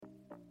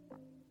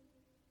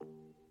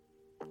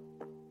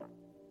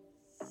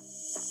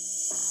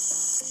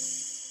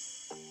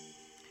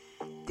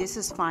This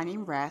is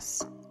Finding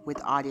Rest with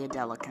Audia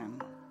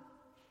Delican.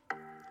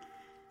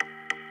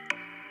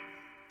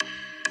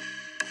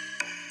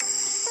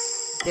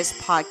 This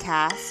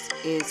podcast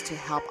is to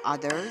help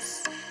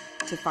others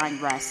to find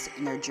rest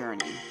in their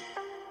journey.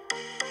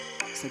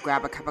 So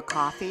grab a cup of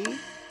coffee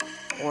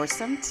or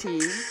some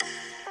tea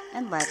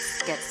and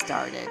let's get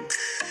started.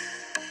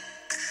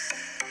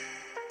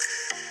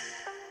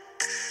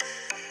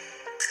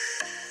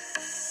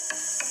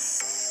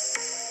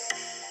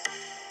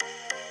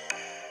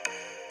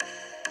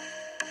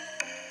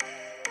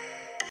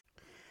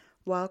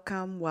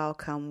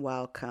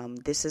 Welcome.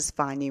 This is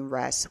Finding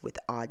Rest with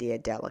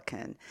Audia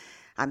Delican.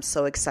 I'm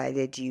so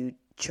excited you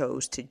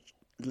chose to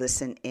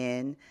listen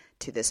in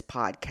to this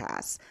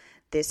podcast.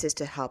 This is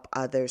to help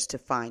others to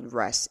find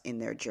rest in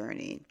their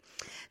journey.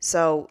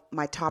 So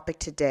my topic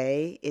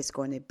today is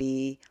going to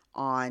be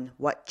on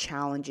what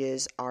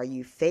challenges are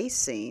you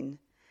facing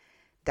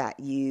that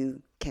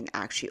you can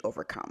actually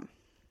overcome.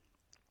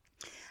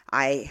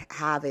 I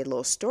have a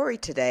little story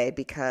today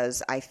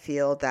because I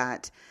feel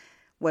that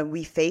when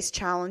we face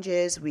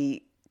challenges,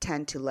 we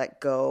tend to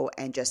let go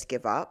and just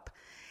give up.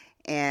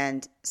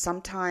 And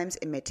sometimes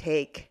it may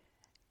take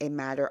a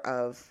matter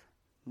of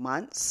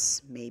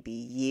months, maybe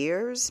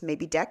years,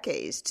 maybe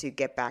decades to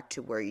get back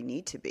to where you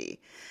need to be.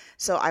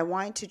 So I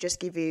wanted to just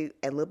give you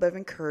a little bit of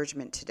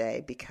encouragement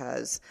today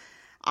because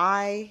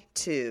I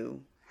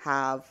too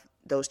have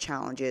those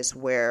challenges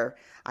where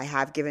I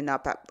have given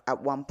up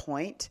at one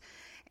point,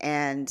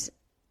 and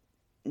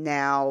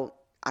now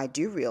I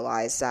do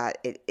realize that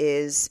it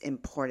is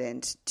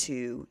important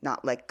to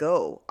not let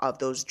go of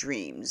those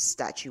dreams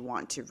that you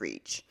want to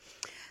reach.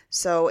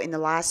 So in the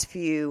last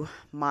few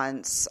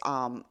months,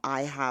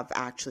 I have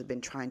actually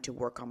been trying to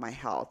work on my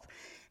health.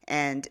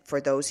 And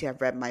for those who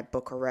have read my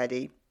book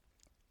already,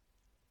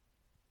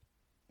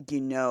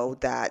 you know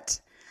that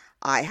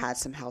I had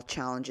some health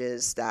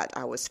challenges that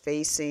I was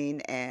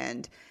facing,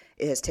 and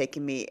it has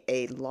taken me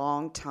a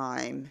long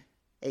time,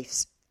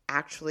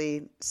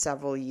 actually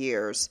several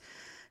years,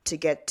 to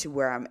get to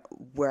where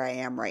I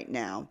am right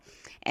now.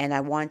 And I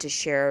wanted to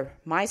share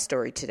my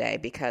story today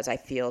because I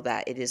feel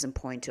that it is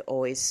important to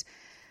always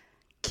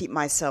keep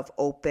myself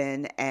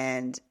open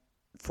and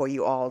for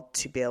you all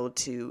to be able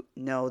to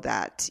know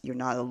that you're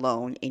not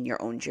alone in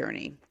your own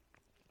journey.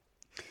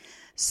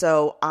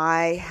 So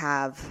I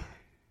have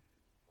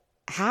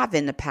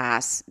in the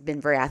past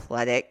been very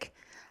athletic.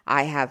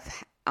 I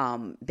have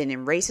been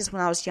in races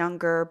when I was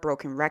younger,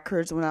 broken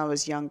records when I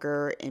was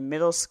younger in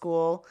middle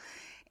school,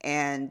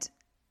 and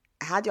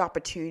had the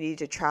opportunity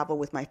to travel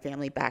with my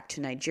family back to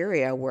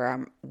Nigeria,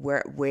 where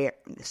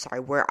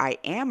I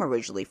am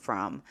originally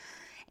from.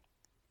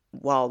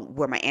 Well,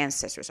 where my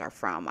ancestors are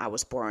from. I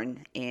was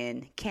born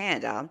in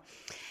Canada,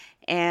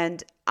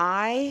 and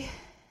I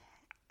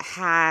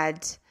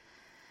had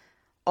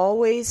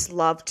always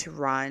loved to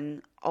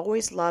run,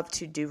 always loved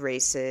to do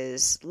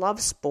races, love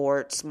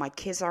sports. My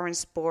kids are in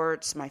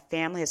sports. My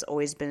family has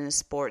always been in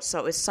sports,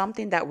 so it's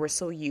something that we're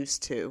so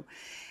used to.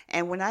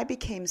 And when I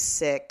became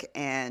sick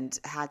and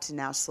had to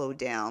now slow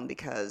down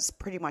because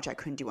pretty much I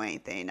couldn't do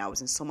anything, I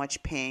was in so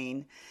much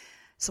pain,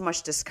 so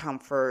much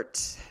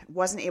discomfort,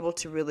 wasn't able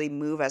to really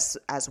move as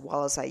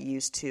well as I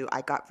used to,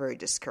 I got very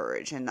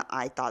discouraged. And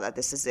I thought that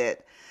this is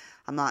it.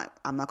 I'm not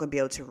going to be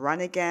able to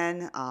run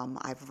again.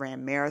 I've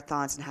ran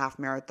marathons and half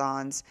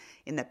marathons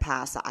in the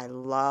past that I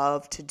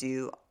love to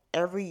do.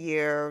 Every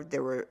year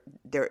there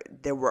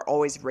were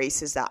always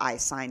races that I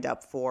signed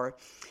up for.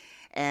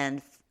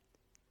 And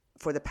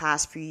for the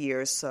past few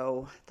years,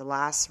 so the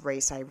last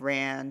race I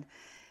ran,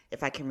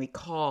 if I can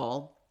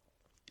recall,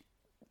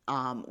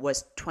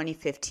 was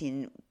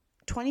 2015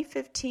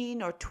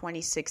 or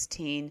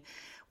 2016,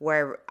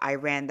 where I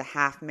ran the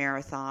half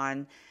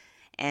marathon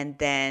and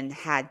then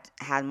had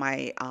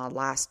my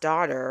last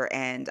daughter,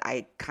 and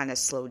I kind of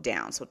slowed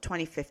down. So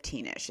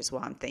 2015-ish is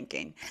what I'm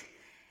thinking.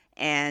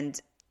 And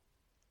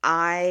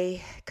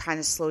I kind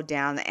of slowed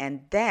down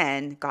and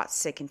then got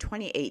sick in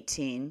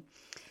 2018.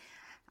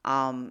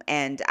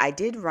 And I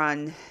did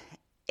run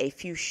a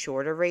few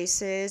shorter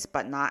races,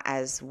 but not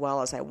as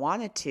well as I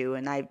wanted to.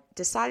 And I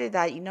decided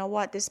that, you know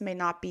what, this may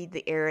not be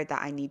the area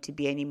that I need to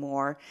be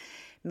anymore.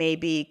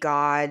 Maybe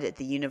God,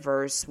 the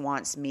universe,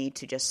 wants me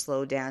to just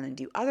slow down and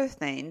do other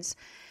things.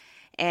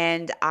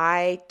 And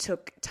I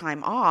took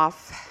time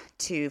off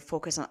to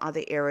focus on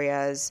other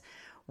areas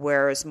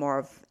where it's more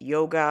of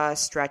yoga,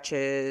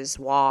 stretches,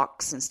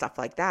 walks, and stuff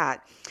like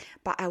that.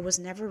 But I was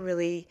never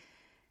really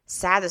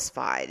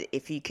satisfied,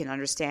 if you can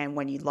understand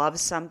when you love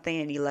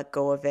something and you let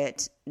go of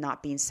it,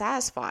 not being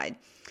satisfied.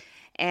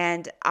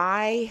 And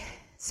I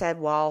said,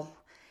 well,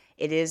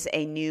 it is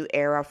a new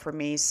era for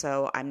me,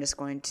 so I'm just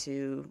going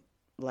to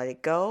let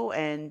it go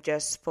and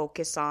just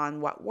focus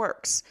on what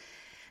works.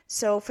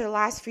 So for the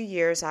last few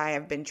years, I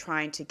have been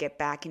trying to get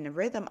back in the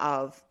rhythm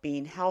of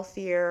being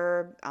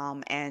healthier,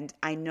 and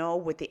I know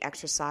with the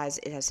exercise,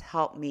 it has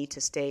helped me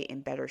to stay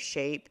in better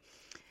shape.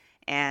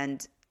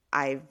 And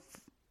I've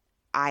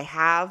I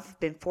have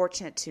been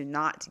fortunate to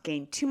not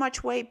gain too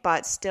much weight,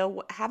 but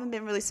still haven't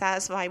been really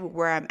satisfied with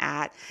where I'm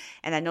at.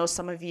 And I know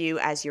some of you,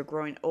 as you're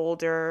growing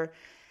older,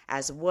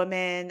 as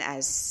women,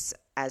 as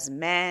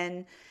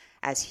men,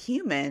 as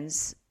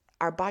humans,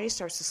 our body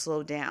starts to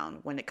slow down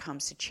when it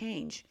comes to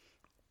change.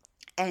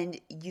 And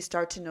you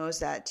start to notice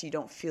that you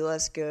don't feel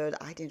as good.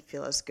 I didn't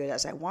feel as good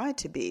as I wanted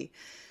to be.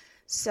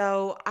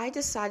 So I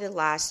decided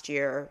last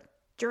year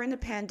during the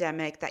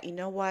pandemic that, you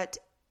know what,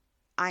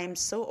 I am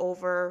so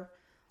over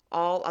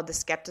all of the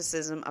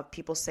skepticism of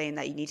people saying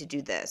that you need to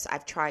do this.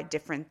 I've tried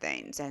different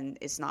things and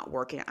it's not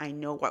working. I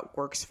know what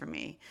works for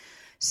me.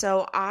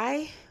 So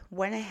I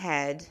went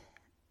ahead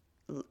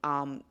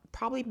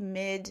probably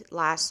mid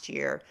last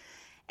year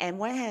and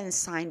went ahead and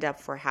signed up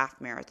for a half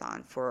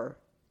marathon for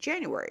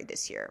January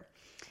this year.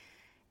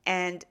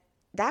 And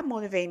that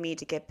motivated me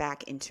to get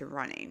back into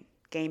running,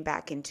 gain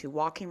back into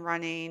walking,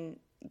 running,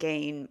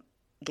 gain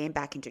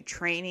back into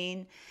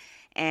training.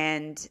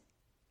 And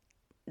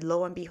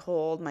lo and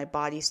behold, my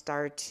body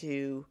started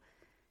to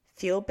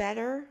feel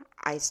better.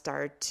 I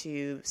started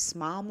to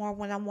smile more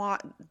when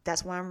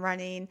that's when I'm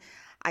running.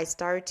 I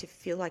started to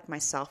feel like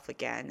myself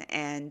again.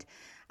 And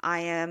I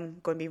am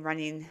going to be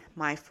running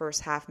my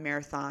first half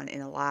marathon in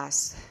the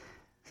last,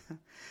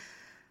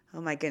 oh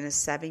my goodness,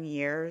 7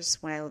 years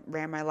when I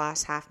ran my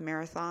last half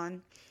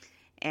marathon.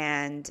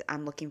 And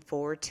I'm looking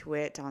forward to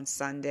it on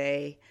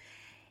Sunday.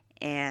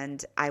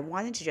 And I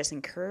wanted to just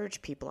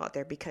encourage people out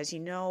there because,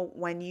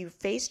 when you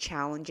face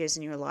challenges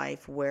in your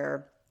life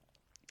where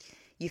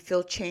you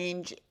feel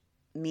change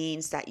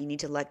means that you need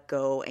to let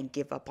go and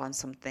give up on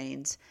some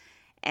things.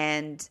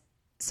 And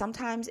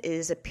sometimes it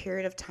is a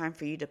period of time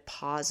for you to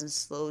pause and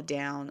slow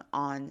down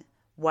on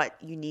what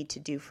you need to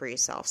do for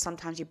yourself.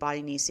 Sometimes your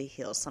body needs to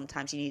heal.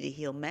 Sometimes you need to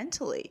heal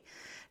mentally.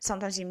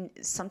 Sometimes you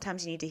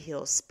need to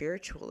heal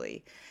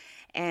spiritually.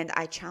 And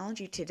I challenge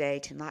you today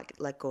to not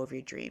let go of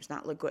your dreams,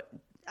 not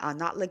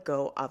let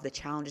go of the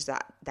challenges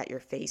that you're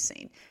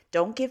facing.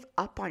 Don't give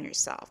up on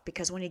yourself,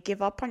 because when you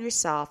give up on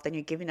yourself, then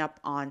you're giving up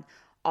on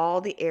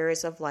all the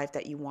areas of life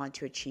that you want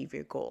to achieve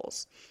your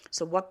goals.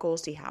 So what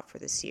goals do you have for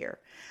this year?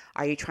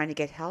 Are you trying to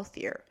get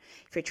healthier?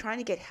 If you're trying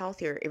to get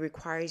healthier, it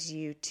requires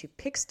you to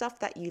pick stuff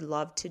that you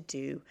love to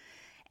do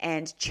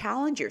and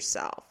challenge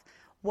yourself.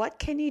 What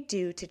can you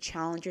do to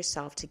challenge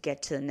yourself to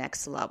get to the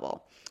next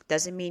level?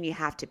 Doesn't mean you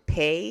have to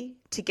pay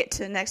to get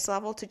to the next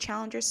level to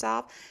challenge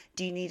yourself.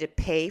 Do you need to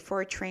pay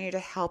for a trainer to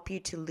help you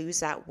to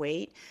lose that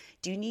weight?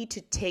 Do you need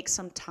to take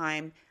some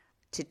time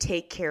to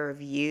take care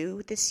of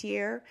you this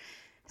year?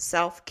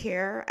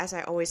 Self-care, as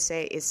I always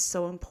say, is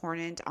so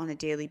important on a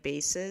daily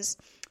basis.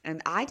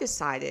 And I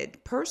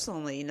decided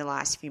personally in the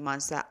last few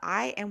months that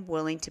I am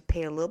willing to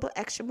pay a little bit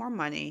extra more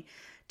money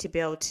to be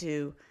able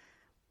to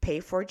pay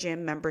for a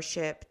gym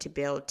membership, to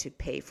be able to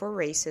pay for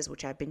races,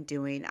 which I've been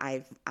doing.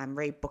 I'm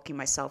already booking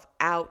myself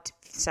out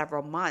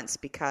several months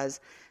because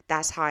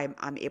that's how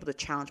I'm able to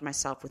challenge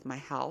myself with my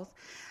health.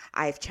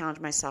 I've challenged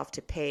myself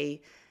to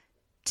pay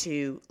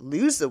to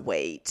lose the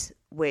weight,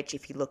 which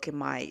if you look in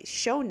my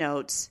show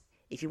notes,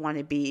 if you want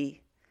to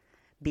be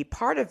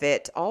part of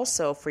it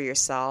also for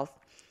yourself,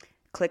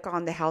 click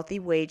on the healthy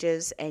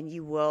wages and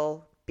you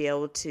will be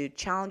able to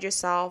challenge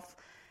yourself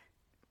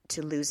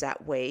to lose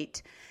that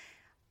weight.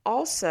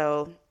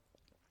 Also,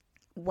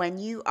 when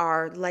you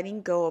are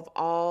letting go of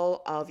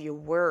all of your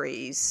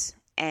worries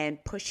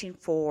and pushing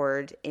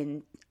forward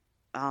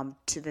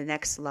to the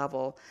next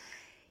level,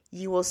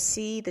 you will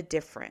see the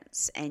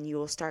difference and you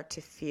will start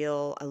to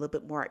feel a little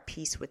bit more at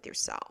peace with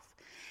yourself.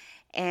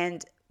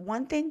 And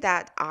one thing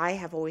that I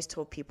have always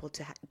told people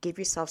to give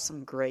yourself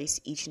some grace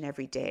each and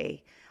every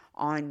day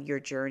on your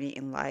journey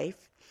in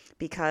life,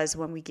 because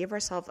when we give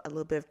ourselves a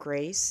little bit of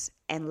grace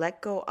and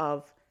let go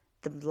of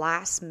the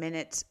last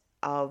minute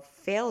of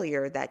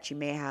failure that you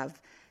may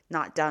have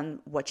not done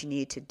what you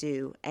need to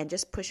do and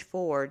just push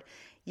forward,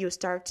 you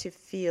start to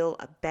feel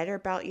better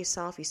about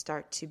yourself. You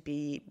start to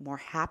be more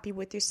happy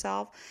with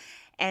yourself.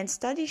 And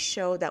studies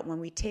show that when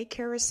we take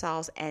care of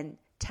ourselves and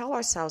tell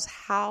ourselves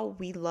how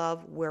we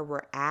love where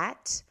we're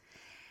at,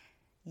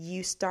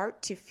 you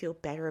start to feel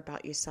better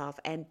about yourself.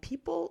 And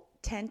people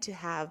tend to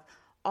have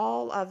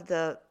all of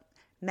the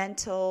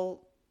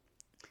mental,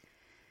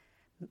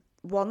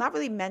 well, not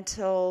really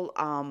mental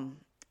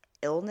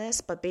illness,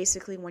 but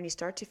basically when you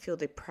start to feel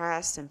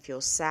depressed and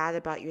feel sad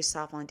about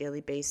yourself on a daily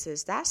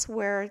basis, that's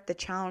where the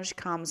challenge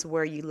comes,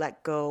 where you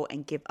let go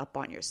and give up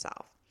on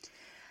yourself.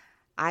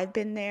 I've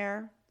been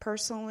there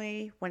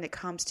personally when it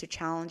comes to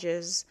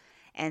challenges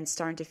and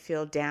starting to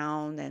feel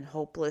down and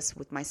hopeless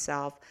with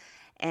myself,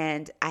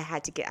 and I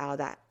had to get out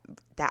of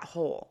that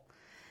hole.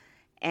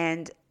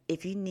 And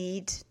if you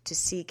need to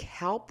seek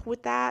help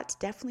with that,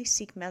 definitely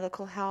seek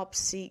medical help,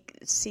 seek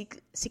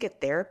a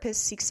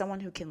therapist, seek someone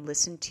who can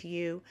listen to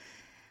you,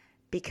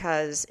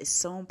 because it's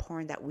so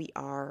important that we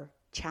are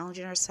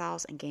challenging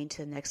ourselves and getting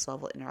to the next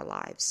level in our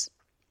lives.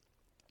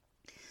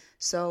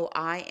 So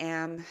I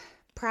am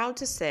proud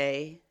to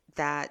say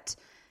that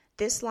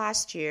this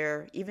last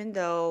year, even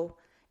though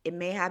it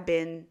may have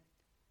been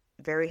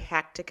very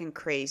hectic and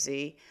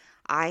crazy,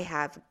 I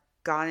have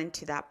gotten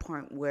to that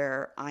point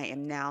where I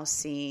am now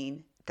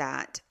seeing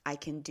that I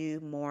can do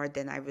more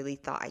than I really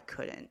thought I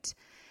couldn't.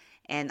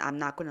 And I'm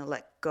not going to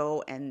let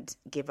go and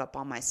give up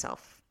on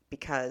myself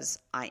because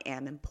I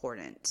am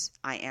important.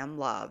 I am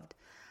loved.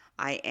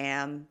 I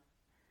am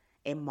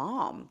a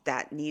mom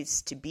that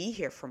needs to be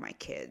here for my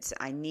kids.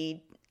 I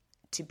need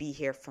to be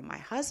here for my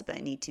husband.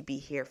 I need to be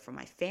here for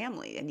my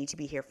family. I need to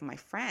be here for my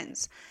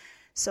friends.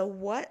 So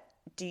what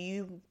do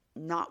you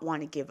not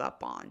want to give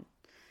up on?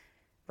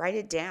 Write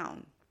it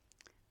down.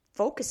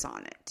 Focus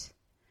on it.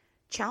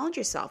 Challenge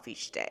yourself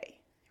each day.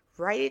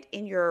 Write it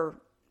in your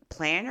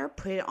planner.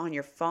 Put it on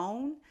your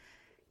phone.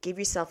 Give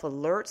yourself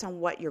alerts on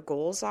what your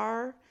goals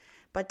are.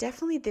 But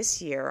definitely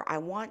this year, I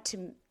want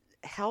to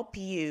help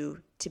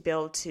you to be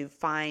able to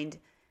find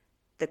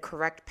the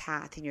correct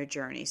path in your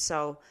journey.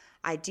 So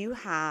I do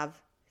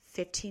have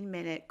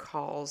 15-minute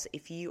calls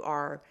if you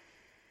are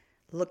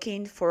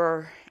looking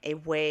for a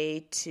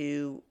way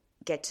to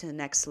get to the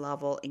next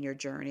level in your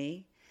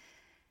journey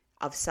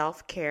of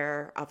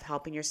self-care, of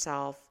helping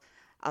yourself,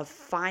 of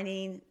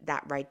finding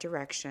that right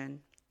direction.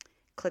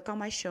 Click on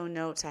my show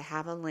notes. I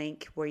have a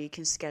link where you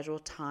can schedule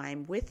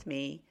time with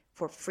me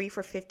for free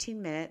for 15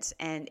 minutes.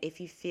 And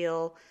if you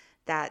feel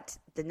that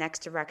the next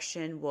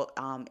direction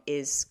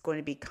is going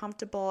to be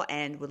comfortable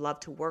and would love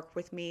to work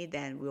with me,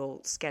 then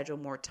we'll schedule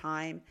more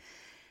time.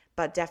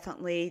 But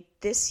definitely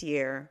this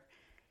year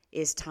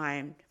is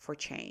time for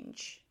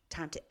change,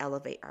 time to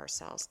elevate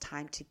ourselves,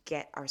 time to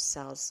get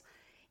ourselves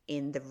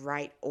in the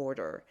right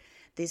order.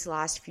 These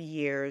last few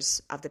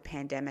years of the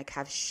pandemic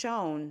have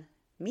shown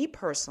me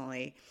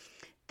personally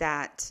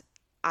that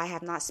I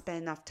have not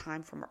spent enough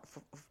time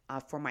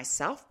for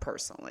myself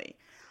personally.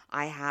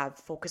 I have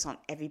focused on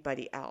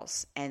everybody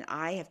else, and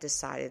I have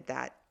decided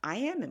that I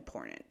am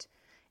important.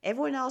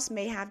 Everyone else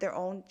may have their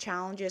own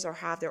challenges or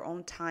have their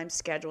own time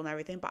schedule and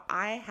everything, but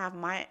I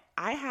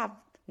have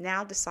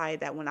now decided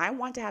that when I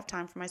want to have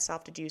time for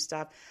myself to do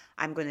stuff,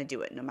 I'm going to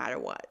do it no matter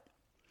what.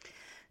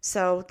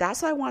 So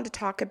that's what I wanted to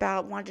talk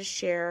about. Wanted to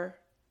share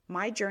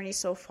my journey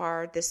so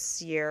far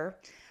this year.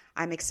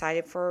 I'm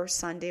excited for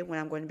Sunday when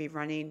I'm going to be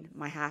running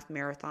my half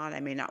marathon. I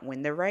may not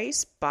win the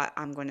race, but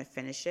I'm going to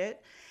finish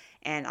it.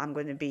 And I'm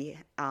going to be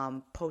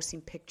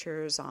posting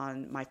pictures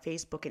on my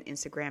Facebook and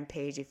Instagram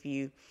page. If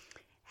you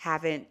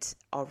haven't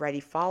already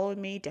followed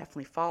me,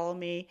 definitely follow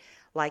me.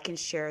 Like and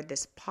share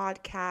this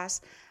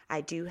podcast.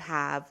 I do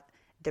have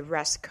the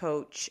Rest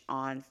Coach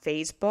on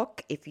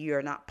Facebook. If you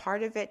are not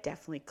part of it,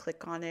 definitely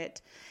click on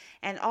it.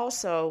 And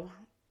also,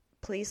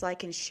 please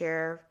like and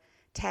share.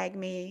 Tag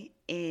me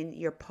in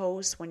your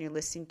posts when you're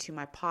listening to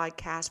my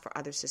podcast for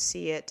others to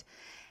see it.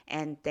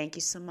 And thank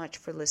you so much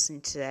for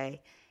listening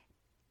today.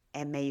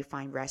 And may you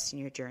find rest in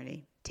your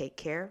journey. Take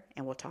care,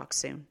 and we'll talk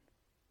soon.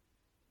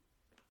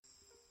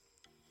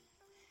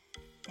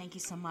 Thank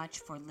you so much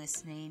for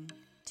listening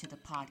to the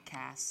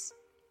podcast.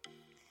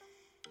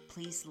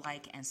 Please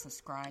like and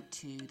subscribe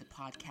to the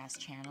podcast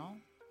channel.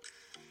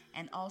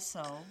 And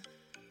also,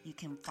 you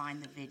can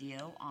find the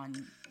video on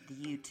the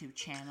YouTube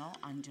channel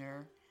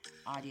under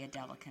Audia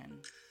Delican.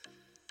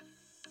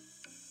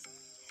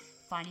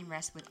 Finding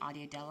Rest with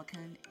Audia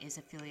Delican is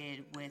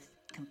affiliated with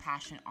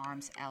Compassion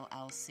Arms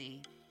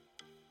LLC.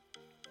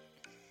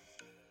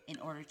 In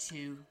order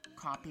to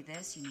copy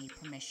this, you need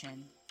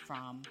permission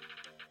from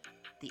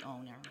the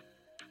owner.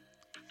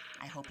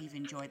 I hope you've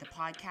enjoyed the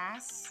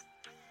podcast.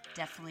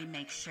 Definitely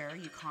make sure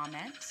you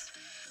comment,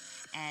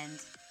 and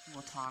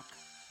we'll talk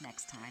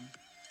next time.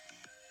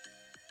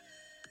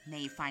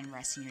 May you find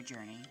rest in your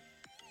journey.